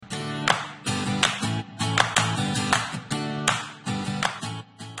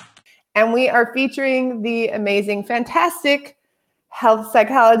And we are featuring the amazing, fantastic health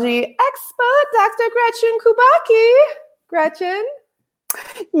psychology expert, Dr. Gretchen Kubacki. Gretchen?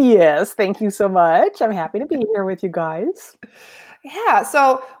 Yes, thank you so much. I'm happy to be here with you guys. Yeah,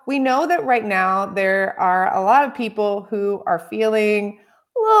 so we know that right now there are a lot of people who are feeling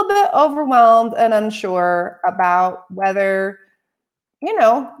a little bit overwhelmed and unsure about whether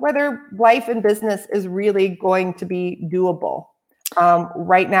life and business is really going to be doable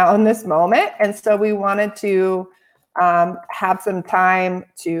right now in this moment. And so we wanted to have some time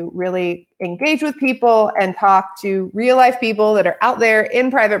to really engage with people and talk to real life people that are out there in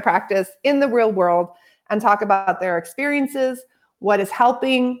private practice, in the real world, and talk about their experiences, what is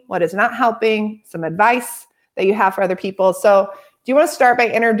helping, what is not helping, some advice that you have for other people. So do you want to start by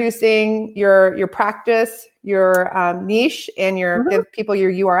introducing your practice, your niche, and give people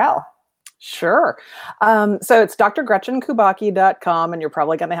your URL? Sure. So it's drgretchenkubacki.com, and you're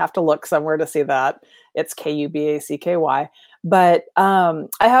probably going to have to look somewhere to see that. It's Kubacky. But I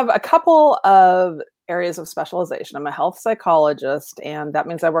have a couple of areas of specialization. I'm a health psychologist, and that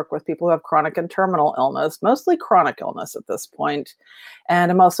means I work with people who have chronic and terminal illness, mostly chronic illness at this point.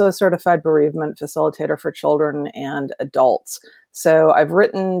 And I'm also a certified bereavement facilitator for children and adults. So I've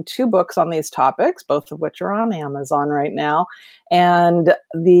written 2 books on these topics, both of which are on Amazon right now. And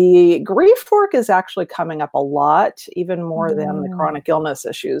the grief work is actually coming up a lot, even more than the chronic illness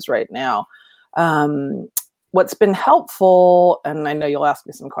issues right now. What's been helpful, and I know you'll ask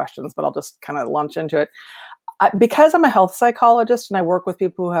me some questions, but I'll just kind of launch into it. Because I'm a health psychologist and I work with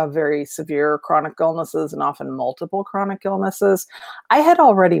people who have very severe chronic illnesses and often multiple chronic illnesses, I had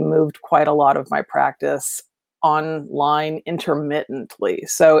already moved quite a lot of my practice online intermittently.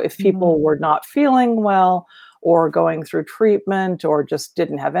 So if people were not feeling well or going through treatment or just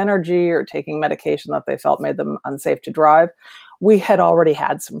didn't have energy or taking medication that they felt made them unsafe to drive, we had already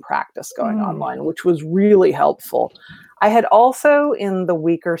had some practice going online, which was really helpful. I had also, in the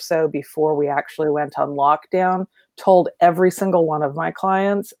week or so before we actually went on lockdown, told every single one of my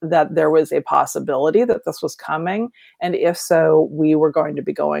clients that there was a possibility that this was coming. And if so, we were going to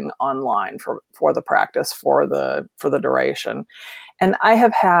be going online for the practice for the duration. And I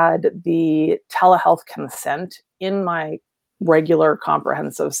have had the telehealth consent in my regular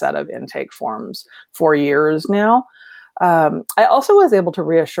comprehensive set of intake forms for years now. I also was able to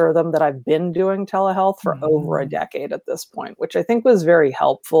reassure them that I've been doing telehealth for over a decade at this point, which I think was very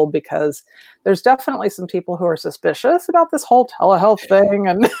helpful because there's definitely some people who are suspicious about this whole telehealth thing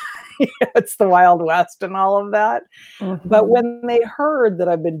and it's the Wild West and all of that. But when they heard that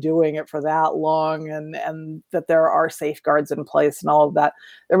I've been doing it for that long and that there are safeguards in place and all of that,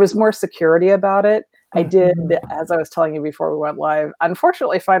 there was more security about it. I did, as I was telling you before we went live,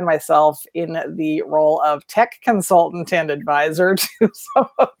 unfortunately find myself in the role of tech consultant and advisor to some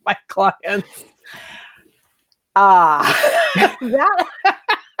of my clients. That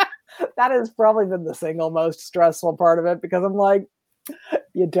has probably been the single most stressful part of it because I'm like,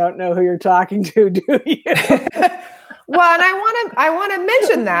 you don't know who you're talking to, do you? Well, and I want to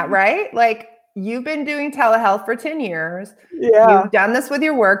mention that, right? Like, you've been doing telehealth for 10 years. Yeah. You've done this with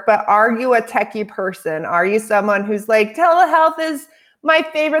your work, but are you a techie person? Are you someone who's like, telehealth is my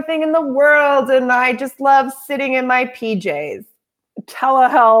favorite thing in the world and I just love sitting in my PJs?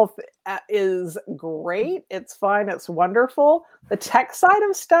 Telehealth is great. It's fine. It's wonderful. The tech side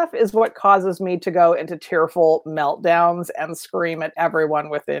of stuff is what causes me to go into tearful meltdowns and scream at everyone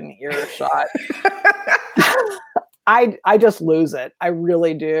within earshot. I just lose it. I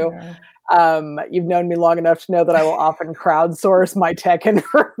really do. Yeah. You've known me long enough to know that I will often crowdsource my tech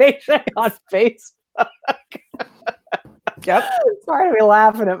information on Facebook. Yep. Sorry to be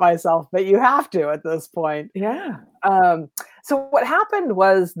laughing at myself, but you have to at this point. Yeah. So what happened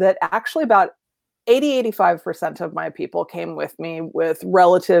was that actually about 85% of my people came with me with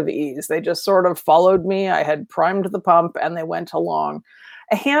relative ease. They just sort of followed me. I had primed the pump and they went along.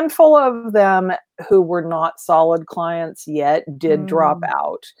 A handful of them who were not solid clients yet did drop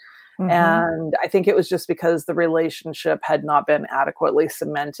out. And I think it was just because the relationship had not been adequately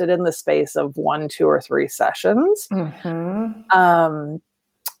cemented in the space of 1, 2, or 3 sessions. And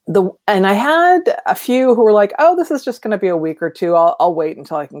I had a few who were like, oh, this is just going to be a week or 2. I'll wait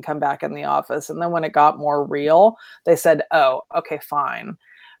until I can come back in the office. And then when it got more real, they said, oh, okay, fine.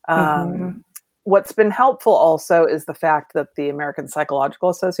 What's been helpful also is the fact that the American Psychological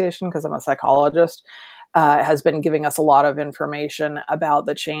Association, because I'm a psychologist, has been giving us a lot of information about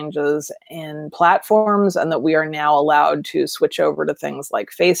the changes in platforms and that we are now allowed to switch over to things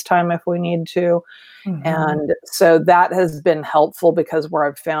like FaceTime if we need to. And so that has been helpful because where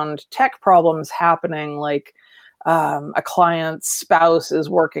I've found tech problems happening, like a client's spouse is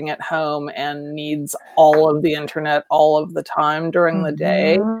working at home and needs all of the internet all of the time during the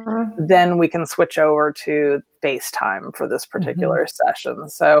day, then we can switch over to FaceTime for this particular session.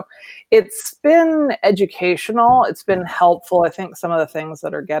 So it's been educational. It's been helpful. I think some of the things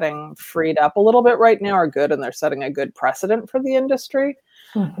that are getting freed up a little bit right now are good, and they're setting a good precedent for the industry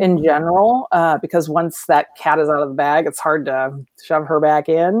in general, because once that cat is out of the bag, it's hard to shove her back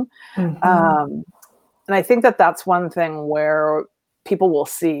in. And I think that that's one thing where people will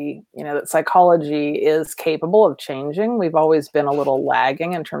see, that psychology is capable of changing. We've always been a little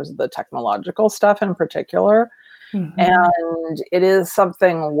lagging in terms of the technological stuff in particular. And it is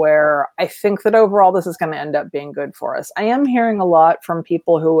something where I think that overall this is going to end up being good for us. I am hearing a lot from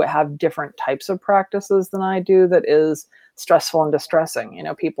people who have different types of practices than I do that is stressful and distressing.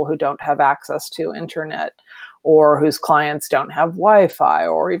 People who don't have access to internet, or whose clients don't have Wi-Fi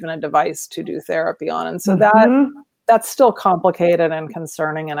or even a device to do therapy on. And so that's still complicated and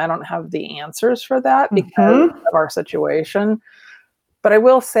concerning, and I don't have the answers for that because of our situation. But I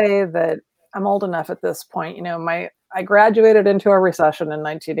will say that I'm old enough at this point. I graduated into a recession in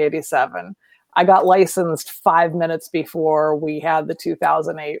 1987. I got licensed 5 minutes before we had the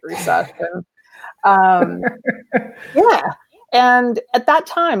 2008 recession. Yeah. And at that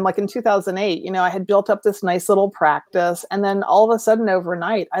time, like in 2008, I had built up this nice little practice. And then all of a sudden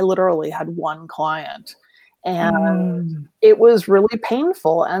overnight, I literally had one client. And it was really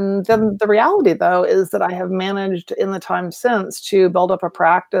painful. And then the reality, though, is that I have managed in the time since to build up a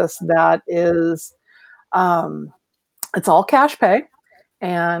practice that is, it's all cash pay.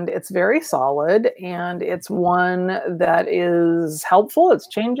 And it's very solid. And it's one that is helpful. It's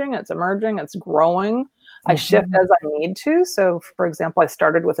changing. It's emerging. It's growing. I shift as I need to. So, for example, I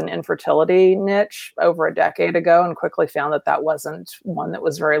started with an infertility niche over a decade ago and quickly found that that wasn't one that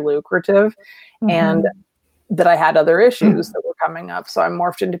was very lucrative and that I had other issues that were coming up. So I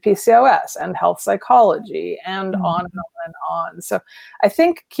morphed into PCOS and health psychology and on and on. So I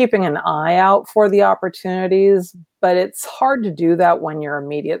think keeping an eye out for the opportunities, but it's hard to do that when your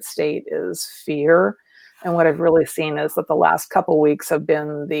immediate state is fear. And what I've really seen is that the last couple of weeks have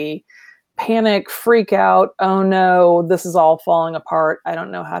been the panic, freak out, oh no, this is all falling apart. I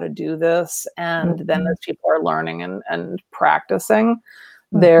don't know how to do this. And then as people are learning and practicing,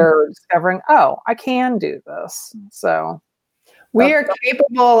 they're discovering, oh, I can do this. So we are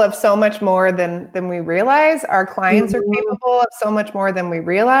capable of so much more than we realize. Our clients are capable of so much more than we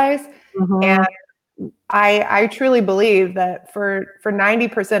realize. And I truly believe that for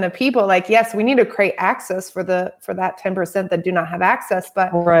 90% of people, like, yes, we need to create access for that 10% that do not have access.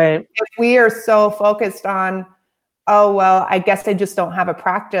 But if we are so focused on, oh, well, I guess I just don't have a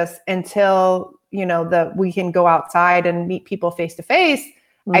practice until, we can go outside and meet people face to face.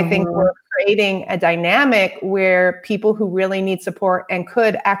 I think we're creating a dynamic where people who really need support and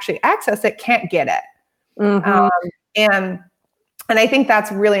could actually access it can't get it. And I think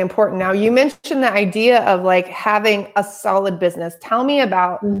that's really important. Now, you mentioned the idea of like having a solid business. Tell me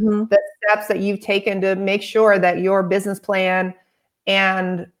about the steps that you've taken to make sure that your business plan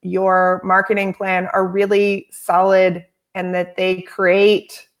and your marketing plan are really solid and that they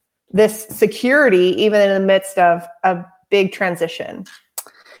create this security even in the midst of a big transition.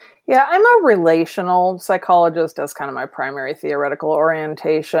 Yeah, I'm a relational psychologist as kind of my primary theoretical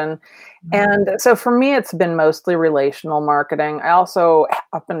orientation. And so for me, it's been mostly relational marketing. I also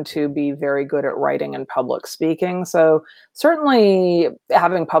happen to be very good at writing and public speaking. So certainly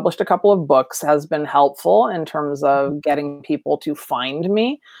having published a couple of books has been helpful in terms of getting people to find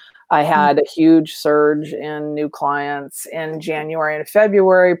me. I had a huge surge in new clients in January and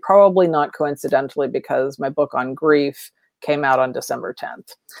February, probably not coincidentally because my book on grief came out on December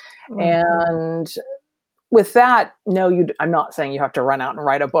 10th. And with that, no, I'm not saying you have to run out and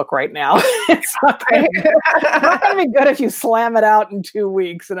write a book right now. It's not going to be good if you slam it out in 2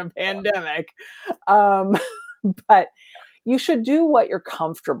 weeks in a pandemic. But you should do what you're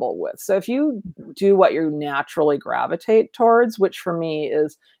comfortable with. So if you do what you naturally gravitate towards, which for me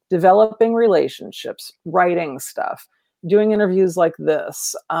is developing relationships, writing stuff, doing interviews like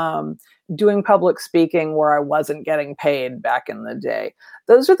this, doing public speaking where I wasn't getting paid back in the day.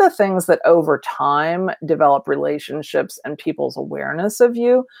 Those are the things that over time develop relationships and people's awareness of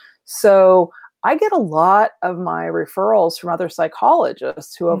you. So I get a lot of my referrals from other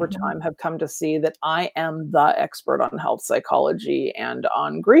psychologists who over time have come to see that I am the expert on health psychology and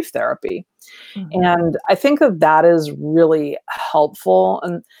on grief therapy. And I think that is really helpful.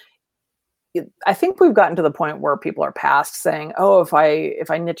 And I think we've gotten to the point where people are past saying, oh, if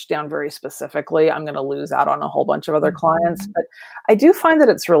I niche down very specifically, I'm going to lose out on a whole bunch of other clients. But I do find that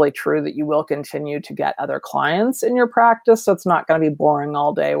it's really true that you will continue to get other clients in your practice. So it's not going to be boring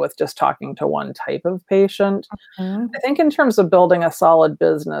all day with just talking to one type of patient. I think in terms of building a solid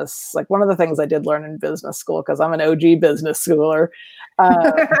business, like one of the things I did learn in business school, because I'm an OG business schooler.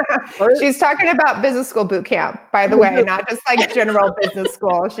 She's talking about business school boot camp, by the way, not just like general business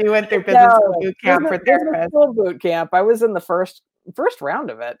school. She went through business school boot camp for therapists. Business school boot camp. I was in the first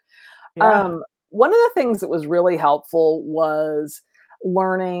round of it. Yeah. One of the things that was really helpful was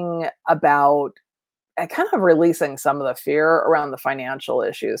learning about kind of releasing some of the fear around the financial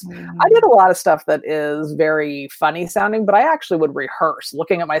issues. I did a lot of stuff that is very funny sounding, but I actually would rehearse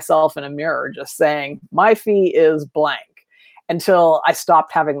looking at myself in a mirror, just saying, my fee is blank, until I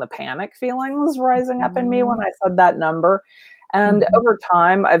stopped having the panic feelings rising up in me when I said that number. And over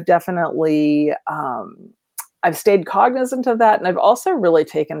time, I've definitely, I've stayed cognizant of that. And I've also really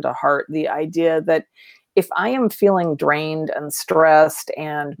taken to heart the idea that if I am feeling drained and stressed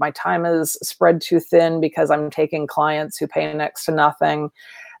and my time is spread too thin because I'm taking clients who pay next to nothing,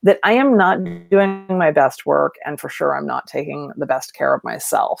 that I am not doing my best work, and for sure I'm not taking the best care of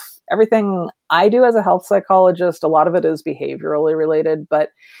myself. Everything I do as a health psychologist, a lot of it is behaviorally related, but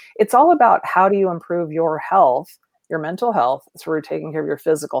it's all about how do you improve your health, your mental health, through taking care of your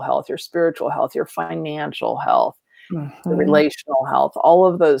physical health, your spiritual health, your financial health, your relational health, all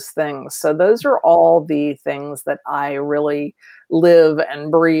of those things. So those are all the things that I really live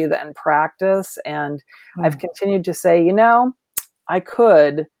and breathe and practice. And I've continued to say, I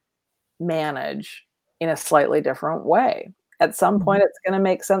could manage in a slightly different way. At some point, it's going to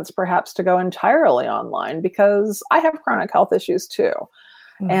make sense perhaps to go entirely online, because I have chronic health issues too.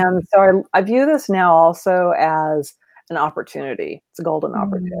 And so I view this now also as an opportunity. It's a golden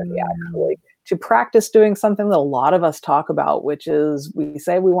opportunity, actually, to practice doing something that a lot of us talk about, which is we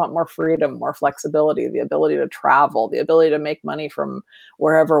say we want more freedom, more flexibility, the ability to travel, the ability to make money from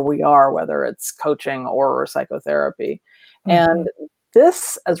wherever we are, whether it's coaching or psychotherapy. And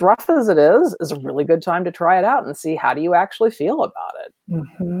this, as rough as it is a really good time to try it out and see, how do you actually feel about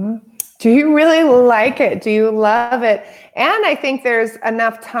it? Do you really like it? Do you love it? And I think there's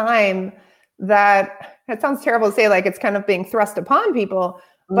enough time that, it sounds terrible to say, like it's kind of being thrust upon people,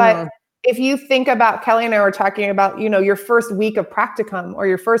 but if you think about, Kelly and I were talking about, your first week of practicum or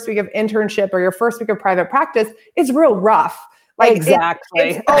your first week of internship or your first week of private practice, it's real rough. Like exactly.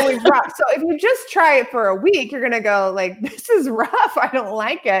 It's always rough. So if you just try it for a week, you're going to go like, this is rough. I don't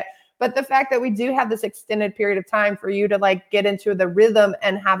like it. But the fact that we do have this extended period of time for you to like get into the rhythm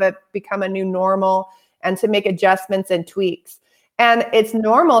and have it become a new normal and to make adjustments and tweaks. And it's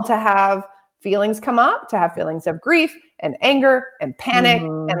normal to have feelings come up, to have feelings of grief and anger and panic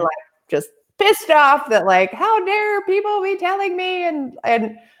and like just pissed off that like, how dare people be telling me?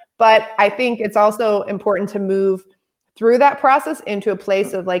 But I think it's also important to move through that process into a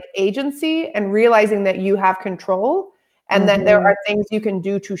place of like agency and realizing that you have control and that there are things you can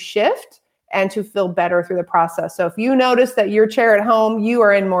do to shift and to feel better through the process. So if you notice that your chair at home, you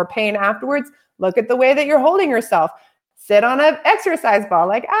are in more pain afterwards, look at the way that you're holding yourself. Sit on an exercise ball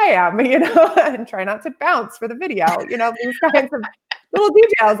like I am, and try not to bounce for the video, these kinds of little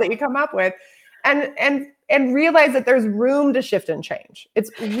details that you come up with and realize that there's room to shift and change. It's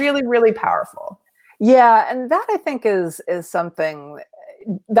really, really powerful. Yeah. And that I think is something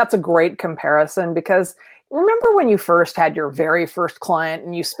that's a great comparison, because remember when you first had your very first client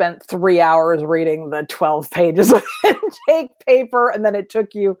and you spent 3 hours reading the 12 pages of intake paper, and then it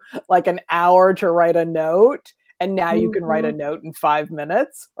took you like an hour to write a note, and now you can write a note in 5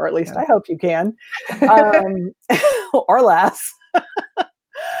 minutes, or at least I hope you can, or less.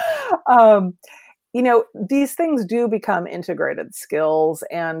 These things do become integrated skills,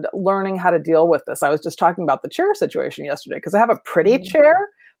 and learning how to deal with this. I was just talking about the chair situation yesterday, because I have a pretty chair,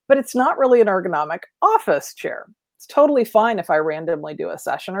 but it's not really an ergonomic office chair. It's totally fine if I randomly do a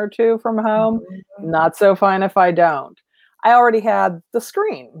session or two from home. Not so fine if I don't. I already had the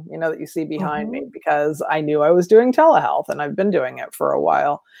screen, that you see behind me, because I knew I was doing telehealth and I've been doing it for a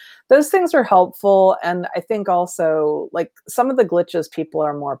while. Those things are helpful. And I think also like some of the glitches people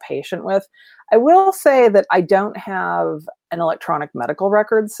are more patient with. I will say that I don't have an electronic medical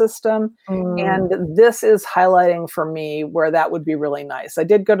record system. And this is highlighting for me where that would be really nice. I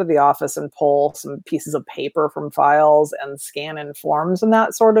did go to the office and pull some pieces of paper from files and scan in forms and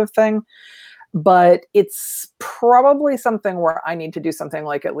that sort of thing. but it's probably something where I need to do something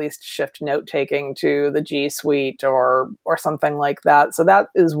like at least shift note taking to the G Suite or something like that. So that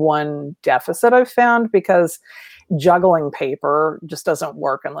is one deficit I've found, because juggling paper just doesn't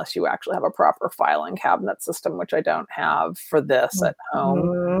work unless you actually have a proper filing cabinet system, which I don't have for this at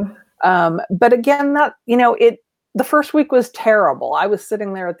home. But again, that, the first week was terrible. I was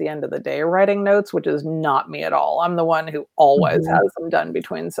sitting there at the end of the day writing notes, which is not me at all. I'm the one who always has them done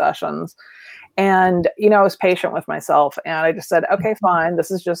between sessions. And, I was patient with myself, and I just said, okay, fine.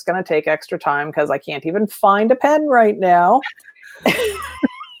 This is just going to take extra time because I can't even find a pen right now.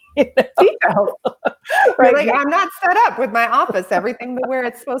 Right? Like, I'm not set up with my office, everything where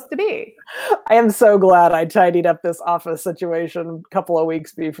it's supposed to be. I am so glad I tidied up this office situation a couple of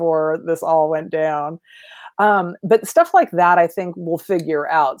weeks before this all went down. But stuff like that, I think we'll figure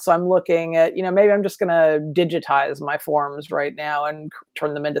out. So I'm looking at, maybe I'm just going to digitize my forms right now and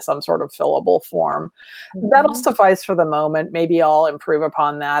turn them into some sort of fillable form. That'll suffice for the moment. Maybe I'll improve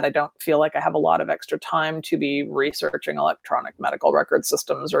upon that. I don't feel like I have a lot of extra time to be researching electronic medical record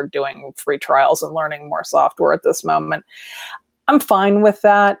systems or doing free trials and learning more software at this moment. I'm fine with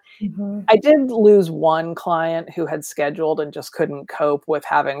that. I did lose one client who had scheduled and just couldn't cope with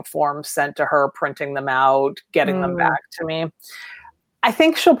having forms sent to her, printing them out, getting them back to me. I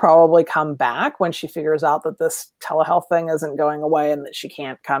think she'll probably come back when she figures out that this telehealth thing isn't going away and that she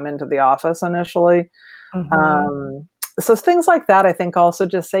can't come into the office initially. So things like that, I think also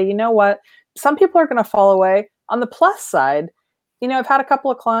just say, you know what, some people are going to fall away. On the plus side, I've had a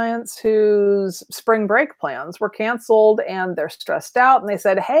couple of clients whose spring break plans were canceled and they're stressed out, and they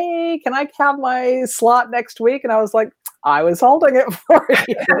said, hey, can I have my slot next week? And I was like, I was holding it for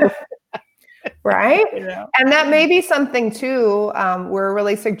you. Right? And that may be something too. We're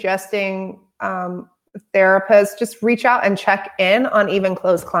really suggesting therapists just reach out and check in on even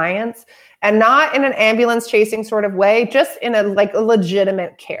close clients, and not in an ambulance chasing sort of way, just in a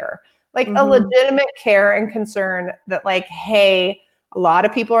legitimate care. A legitimate care and concern that hey, a lot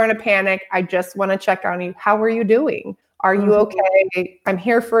of people are in a panic. I just want to check on you. How are you doing? Are you okay? I'm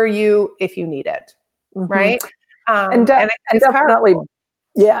here for you if you need it. Right. And definitely,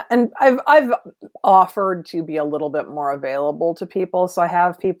 yeah. And I've offered to be a little bit more available to people. So I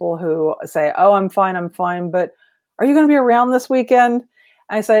have people who say, oh, I'm fine. But are you going to be around this weekend?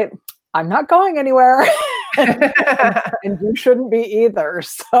 And I say, I'm not going anywhere. And you shouldn't be either.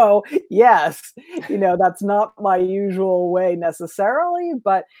 So yes, that's not my usual way necessarily,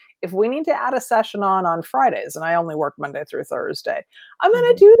 but if we need to add a session on Fridays, and I only work Monday through Thursday, I'm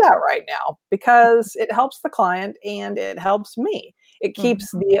going to do that right now because it helps the client and it helps me. It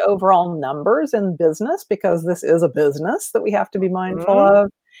keeps the overall numbers in business, because this is a business that we have to be mindful of.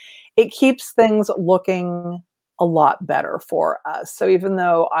 It keeps things looking a lot better for us. So even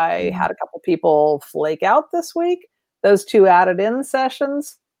though I had a couple people flake out this week, those 2 added in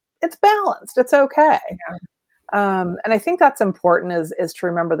sessions, it's balanced. It's okay. And I think that's important is to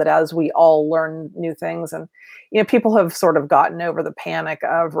remember that as we all learn new things, and people have sort of gotten over the panic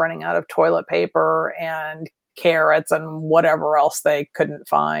of running out of toilet paper and carrots and whatever else they couldn't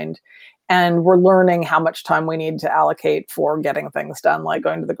find. And we're learning how much time we need to allocate for getting things done, like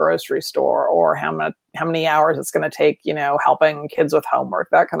going to the grocery store, or how many hours it's going to take, helping kids with homework,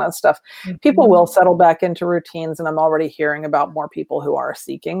 that kind of stuff. People will settle back into routines. And I'm already hearing about more people who are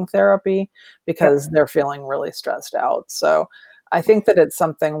seeking therapy because they're feeling really stressed out. So I think that it's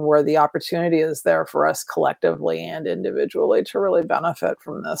something where the opportunity is there for us collectively and individually to really benefit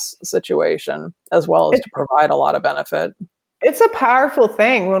from this situation, as well as to provide a lot of benefit. It's a powerful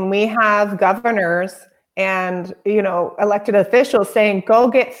thing when we have governors and, elected officials saying, go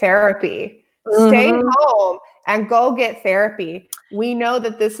get therapy, stay home and go get therapy. We know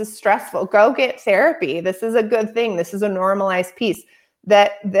that this is stressful. Go get therapy. This is a good thing. This is a normalized piece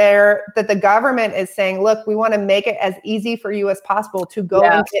that the government is saying, look, we want to make it as easy for you as possible to go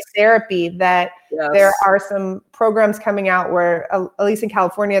and get therapy, that there are some programs coming out where, at least in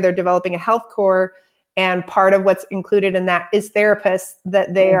California, they're developing a health core. And part of what's included in that is therapists,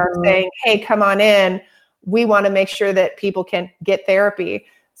 that they are saying, hey, come on in. We want to make sure that people can get therapy.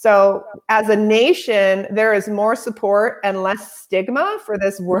 So as a nation, there is more support and less stigma for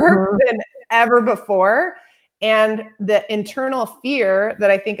this work than ever before. And the internal fear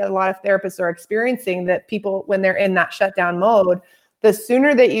that I think a lot of therapists are experiencing, that people, when they're in that shutdown mode, the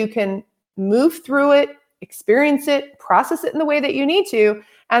sooner that you can move through it, experience it, process it in the way that you need to,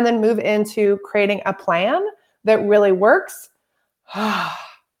 and then move into creating a plan that really works.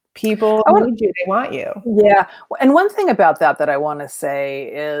 People need you. They want you. Yeah. And one thing about that I want to say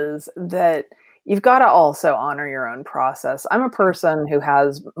is that, you've got to also honor your own process. I'm a person who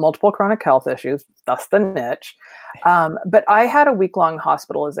has multiple chronic health issues, thus the niche. But I had a week-long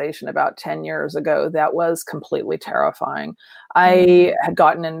hospitalization about 10 years ago that was completely terrifying. I had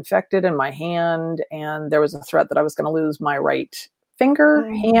gotten infected in my hand, and there was a threat that I was going to lose my right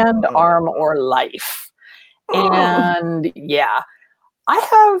finger, hand, arm, or life. And yeah, I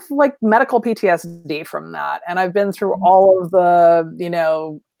have like medical PTSD from that. And I've been through all of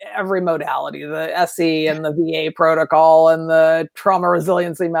the, every modality, the SE and the VA protocol and the trauma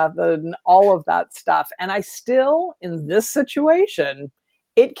resiliency method and all of that stuff. And I still, in this situation,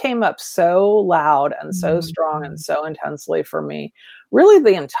 it came up so loud and so strong and so intensely for me. Really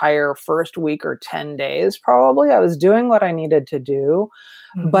the entire first week or 10 days, probably, I was doing what I needed to do.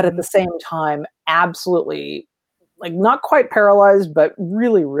 But at the same time, absolutely like not quite paralyzed, but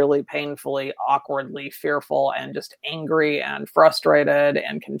really, really painfully, awkwardly fearful and just angry and frustrated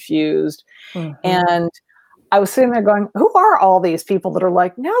and confused. And I was sitting there going, who are all these people that are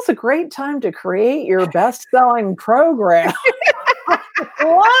like, now's a great time to create your best-selling program?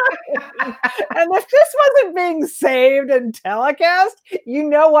 What? And if this wasn't being saved and telecast, you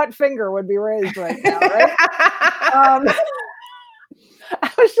know what finger would be raised right now, right? I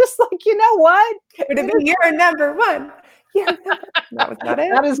was just like, you know what? Would it be year number one? Yeah, that was not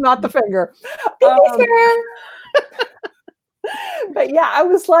it. That is not the finger. But yeah, I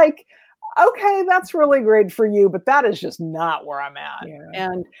was like, okay, that's really great for you, but that is just not where I'm at. Yeah.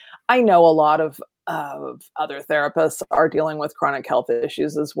 And I know a lot of other therapists are dealing with chronic health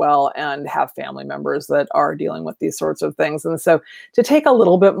issues as well and have family members that are dealing with these sorts of things. And so to take a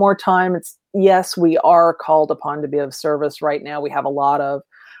little bit more time, yes, we are called upon to be of service right now. We have a lot of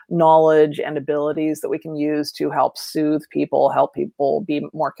knowledge and abilities that we can use to help soothe people, help people be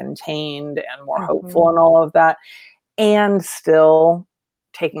more contained and more hopeful and all of that. And still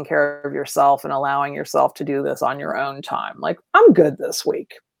taking care of yourself and allowing yourself to do this on your own time. Like, I'm good this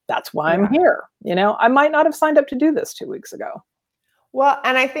week. That's why I'm here. I might not have signed up to do this 2 weeks ago. Well,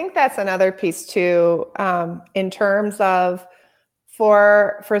 and I think that's another piece too, in terms of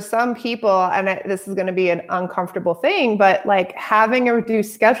for some people, and this is going to be an uncomfortable thing, but like having a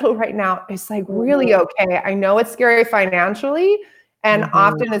reduced schedule right now is like really okay. I know it's scary financially, and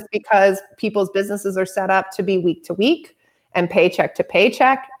often it's because people's businesses are set up to be week to week and paycheck to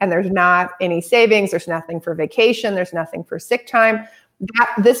paycheck, and there's not any savings. There's nothing for vacation. There's nothing for sick time.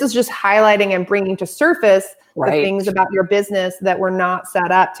 This is just highlighting and bringing to surface the things about your business that were not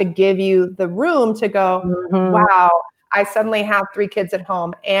set up to give you the room to go, wow, I suddenly have 3 kids at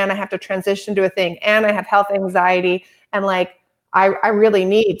home and I have to transition to a thing and I have health anxiety. And like, I really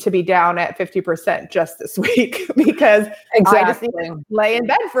need to be down at 50% just this week because I just need to lay in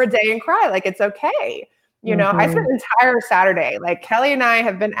bed for a day and cry. Like, it's okay. I spent an entire Saturday, like Kelly and I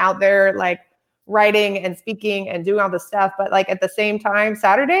have been out there like writing and speaking and doing all this stuff. But like at the same time,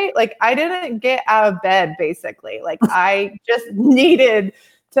 Saturday, like I didn't get out of bed basically. Like I just needed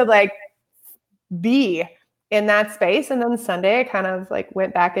to like be in that space. And then Sunday, I kind of like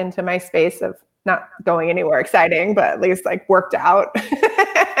went back into my space of not going anywhere exciting, but at least like worked out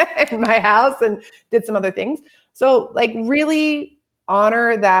in my house and did some other things. So like really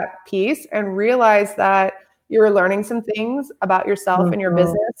honor that piece and realize that you're learning some things about yourself and your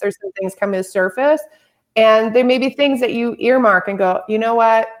business. There's some things coming to surface, and there may be things that you earmark and go, you know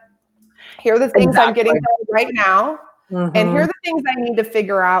what? Here are the things I'm getting done right now. And here are the things I need to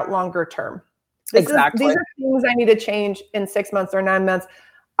figure out longer term. These are things I need to change in 6 months or 9 months.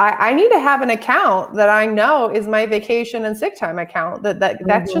 I need to have an account that I know is my vacation and sick time account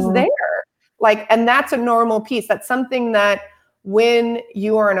that's just there. Like, and that's a normal piece. That's something that when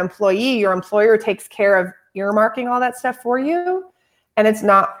you are an employee, your employer takes care of earmarking all that stuff for you, and it's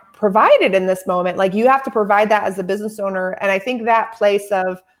not provided in this moment. Like, you have to provide that as a business owner. And I think that place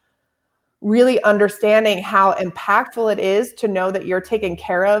of really understanding how impactful it is to know that you're taken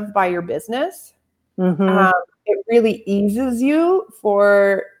care of by your business, it really eases you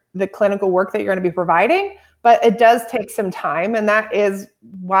for the clinical work that you're going to be providing. But it does take some time, and that is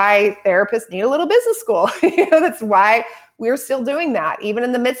why therapists need a little business school. That's why we're still doing that, even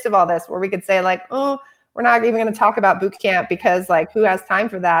in the midst of all this, where we could say like, oh, we're not even going to talk about boot camp because like, who has time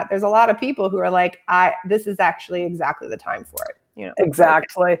for that? There's a lot of people who are like, this is actually exactly the time for it.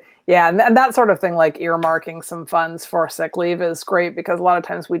 Exactly. Yeah. And that sort of thing, like earmarking some funds for sick leave is great because a lot of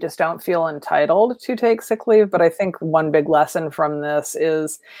times we just don't feel entitled to take sick leave. But I think one big lesson from this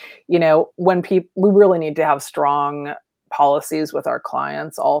is, when we really need to have strong policies with our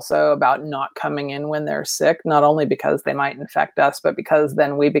clients also about not coming in when they're sick, not only because they might infect us, but because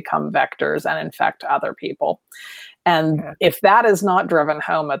then we become vectors and infect other people. And if that is not driven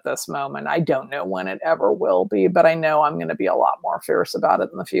home at this moment, I don't know when it ever will be, but I know I'm going to be a lot more fierce about it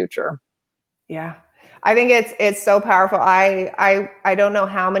in the future. Yeah. I think it's so powerful. I don't know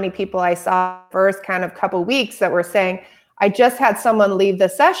how many people I saw first kind of couple weeks that were saying, I just had someone leave the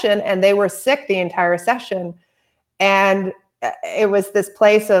session and they were sick the entire session. And it was this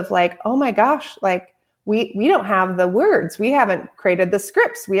place of like, oh my gosh, like we don't have the words. We haven't created the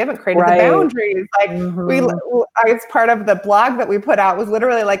scripts. We haven't created the boundaries. Like it's part of the blog that we put out was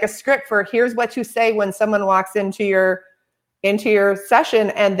literally like a script for here's what you say when someone walks into your session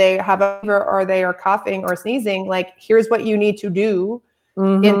and they have a fever or they are coughing or sneezing. Like, here's what you need to do.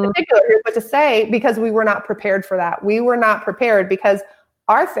 In particular, here's what to say, because we were not prepared for that. We were not prepared because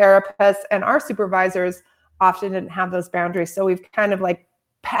our therapists and our supervisors often didn't have those boundaries. So we've kind of like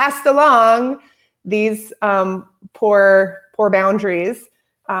passed along these poor boundaries.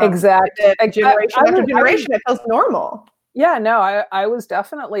 Exactly. Generation after generation, it feels normal. Yeah, no, I was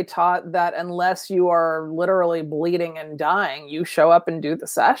definitely taught that unless you are literally bleeding and dying, you show up and do the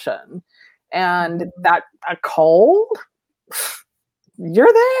session. And that a cold,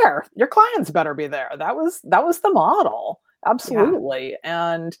 you're there. Your clients better be there. That was the model. Absolutely.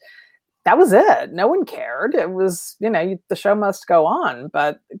 Yeah. And that was it. No one cared. It was, the show must go on.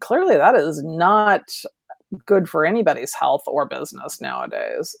 But clearly that is not good for anybody's health or business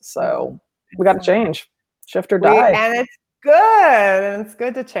nowadays. So we got to change. Shift or die. And it's good. And it's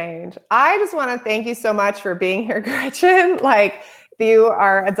good to change. I just want to thank you so much for being here, Gretchen. Like, you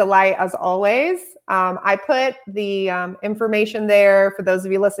are a delight as always. I put the information there for those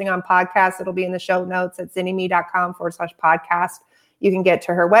of you listening on podcasts. It'll be in the show notes at zinnyme.com/podcast. You can get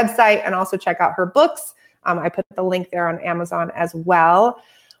to her website and also check out her books. I put the link there on Amazon as well.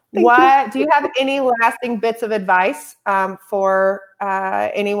 Do you have any lasting bits of advice for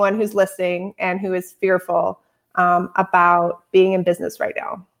anyone who's listening and who is fearful about being in business right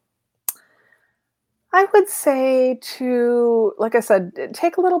now? I would say to, like I said,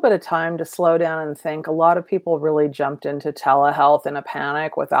 take a little bit of time to slow down and think. A lot of people really jumped into telehealth in a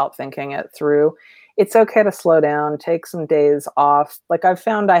panic without thinking it through. It's okay to slow down, take some days off. Like, I've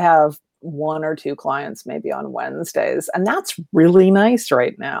found I have 1 or 2 clients maybe on Wednesdays, and that's really nice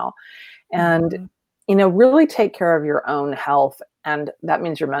right now. And, really take care of your own health. And that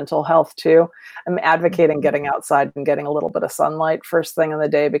means your mental health too. I'm advocating getting outside and getting a little bit of sunlight first thing in the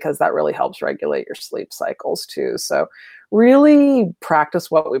day, because that really helps regulate your sleep cycles too. So really practice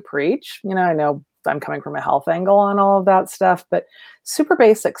what we preach. I know I'm coming from a health angle on all of that stuff, but super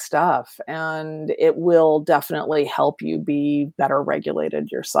basic stuff. And it will definitely help you be better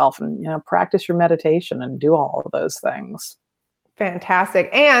regulated yourself, and, practice your meditation and do all of those things. Fantastic.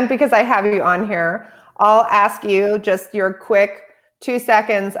 And because I have you on here, I'll ask you just your quick 2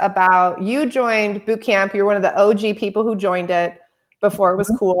 seconds about, you joined boot camp. You're one of the OG people who joined it before it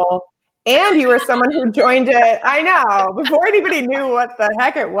was cool. And you were someone who joined it, I know, before anybody knew what the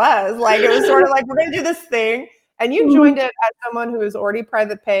heck it was. Like, it was sort of like, we're going to do this thing. And you joined it as someone who was already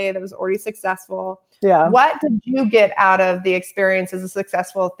private pay, that was already successful. Yeah. What did you get out of the experience as a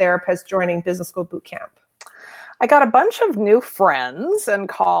successful therapist joining business school boot camp? I got a bunch of new friends and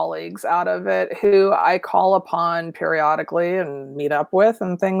colleagues out of it who I call upon periodically and meet up with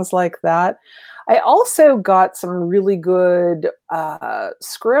and things like that. I also got some really good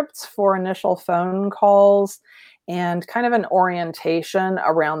scripts for initial phone calls and kind of an orientation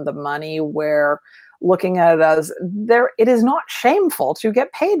around the money, where looking at it as it is not shameful to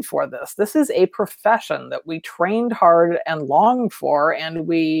get paid for this. This is a profession that we trained hard and longed for, and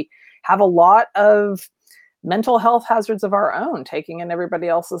we have a lot of mental health hazards of our own, taking in everybody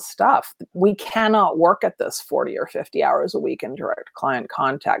else's stuff. We cannot work at this 40 or 50 hours a week in direct client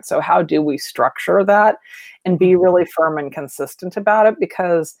contact. So how do we structure that and be really firm and consistent about it?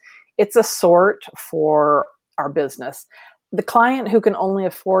 Because it's a sort for our business. The client who can only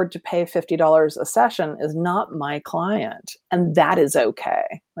afford to pay $50 a session is not my client. And that is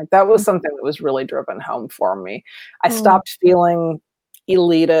okay. Like, that was something that was really driven home for me. I stopped feeling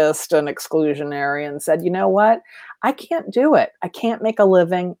elitist and exclusionary and said, you know what? I can't do it. I can't make a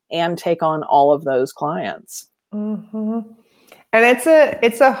living and take on all of those clients. Mm-hmm. And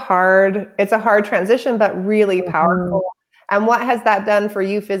it's a hard transition, but really powerful. And what has that done for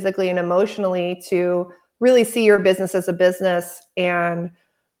you physically and emotionally to really see your business as a business and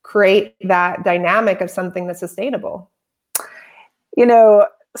create that dynamic of something that's sustainable?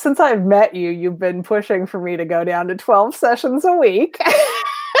 Since I've met you, you've been pushing for me to go down to 12 sessions a week,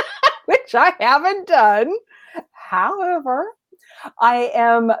 which I haven't done. However, I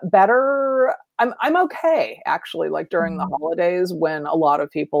am better. I'm okay, actually, like during the holidays when a lot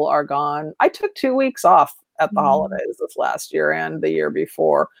of people are gone. I took 2 weeks off at the holidays this last year and the year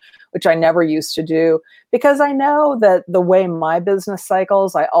before, which I never used to do, because I know that the way my business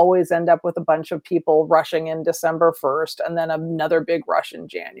cycles, I always end up with a bunch of people rushing in December 1st and then another big rush in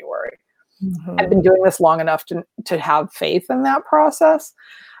January. I've been doing this long enough to have faith in that process.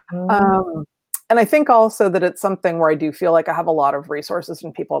 And I think also that it's something where I do feel like I have a lot of resources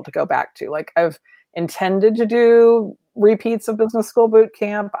and people to go back to. Like, I've intended to do repeats of business school boot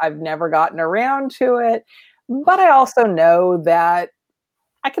camp. I've never gotten around to it, but I also know that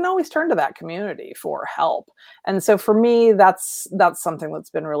I can always turn to that community for help. And so for me, that's something that's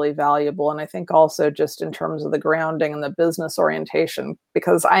been really valuable. And I think also just in terms of the grounding and the business orientation,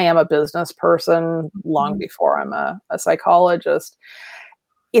 because I am a business person long before I'm a psychologist,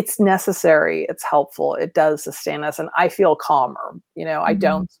 it's necessary, it's helpful, it does sustain us, and I feel calmer. I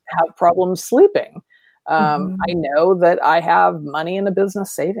don't have problems sleeping. I know that I have money in a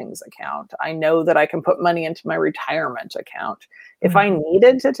business savings account. I know that I can put money into my retirement account. If I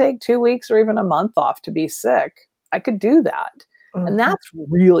needed to take 2 weeks or even a month off to be sick, I could do that. And that's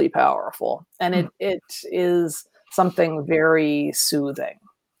really powerful. And it is something very soothing.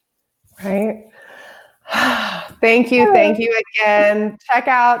 Right. Thank you again. Check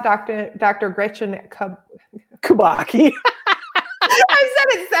out Dr. Gretchen Kubacki. I've said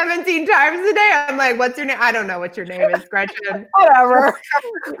it 17 times today. I'm like, what's your name? I don't know what your name is, Gretchen. Whatever.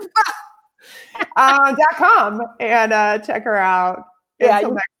 .com and check her out. Yeah,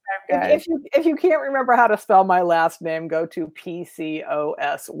 if you can't remember how to spell my last name, go to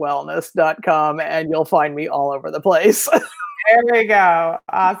pcoswellness.com and you'll find me all over the place. There we go.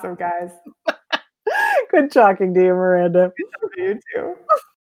 Awesome, guys. Good talking to you, Miranda. You too.